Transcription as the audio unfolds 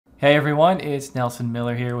Hey everyone, it's Nelson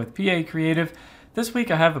Miller here with PA Creative. This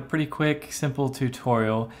week I have a pretty quick, simple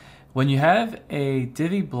tutorial. When you have a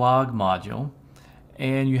Divi Blog module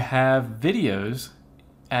and you have videos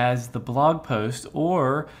as the blog post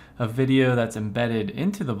or a video that's embedded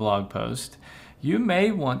into the blog post, you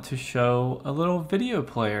may want to show a little video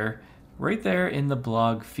player right there in the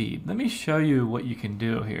blog feed. Let me show you what you can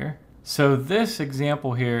do here. So this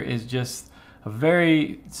example here is just a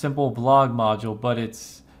very simple blog module, but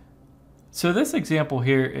so this example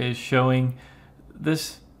here is showing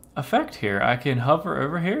this effect here. I can hover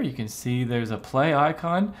over here. You can see there's a play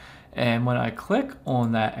icon, and when I click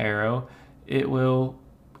on that arrow, it will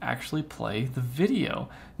actually play the video.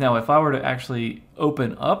 Now, if I were to actually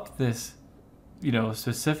open up this,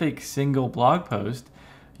 specific single blog post,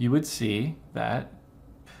 you would see that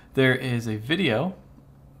there is a video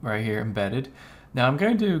right here embedded. Now, I'm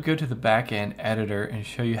going to go to the backend editor and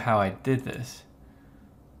show you how I did this.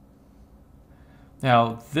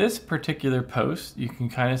 Now, this particular post, you can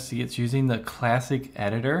kind of see it's using the classic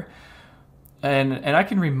editor. And I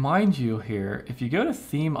can remind you here, if you go to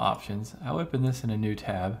theme options, I'll open this in a new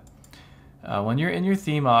tab. When you're in your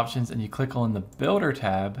theme options and you click on the builder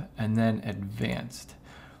tab and then advanced,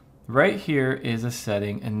 right here is a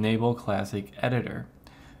setting, enable classic editor.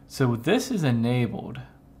 So this is enabled.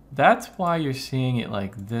 That's why you're seeing it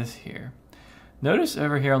like this here. Notice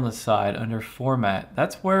over here on the side under format,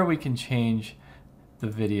 that's where we can change the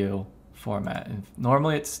video format. And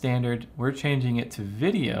normally it's standard. We're changing it to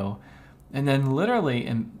video, and then literally,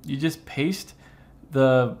 and you just paste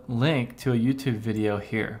the link to a YouTube video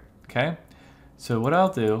here. Okay. So what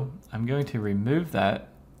I'll do, I'm going to remove that,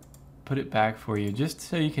 put it back for you, just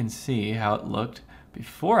so you can see how it looked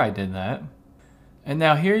before I did that. And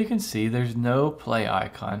now here you can see there's no play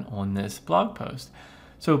icon on this blog post.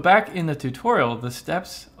 So back in the tutorial, the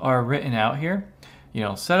steps are written out here.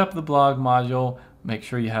 Set up the blog module, make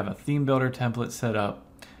sure you have a theme builder template set up,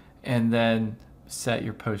 and then set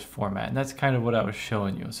your post format. And that's kind of what I was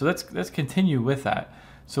showing you. So let's continue with that.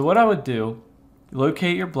 So what I would do,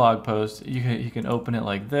 locate your blog post. You can open it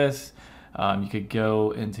like this. You could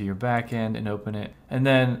go into your backend and open it. And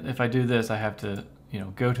then if I do this, I have to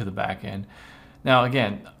go to the backend. Now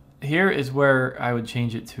again, here is where I would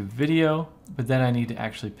change it to video, but then I need to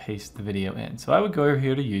actually paste the video in. So I would go over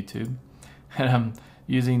here to YouTube, and I'm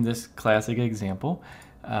using this classic example,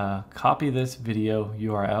 copy this video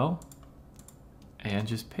URL and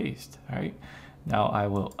just paste. All right. Now I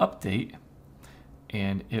will update,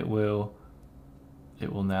 and it will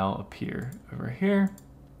now appear over here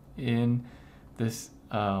in this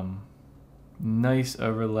nice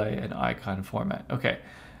overlay and icon format. Okay.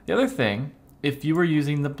 The other thing, if you were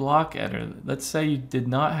using the block editor, let's say you did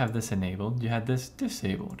not have this enabled, you had this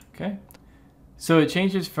disabled. Okay. So it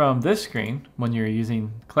changes from this screen when you're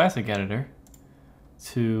using Classic Editor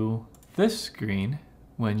to this screen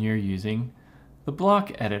when you're using the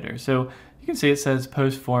Block Editor. So you can see it says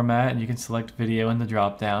Post Format, and you can select Video in the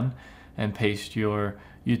drop-down and paste your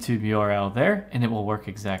YouTube URL there, and it will work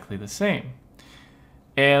exactly the same.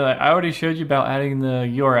 And I already showed you about adding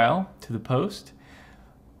the URL to the post.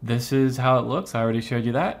 This is how it looks. I already showed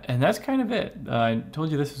you that, and that's kind of it. I told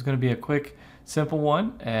you this was going to be a quick, simple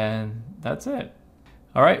one, and that's it.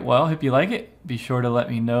 All right, well, hope you like it. Be sure to let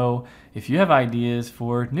me know if you have ideas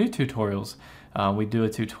for new tutorials. We do a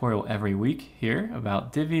tutorial every week here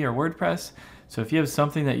about Divi or WordPress. So if you have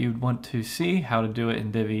something that you'd want to see how to do it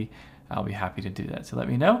in Divi, I'll be happy to do that. So let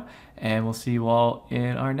me know, and we'll see you all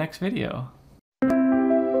in our next video.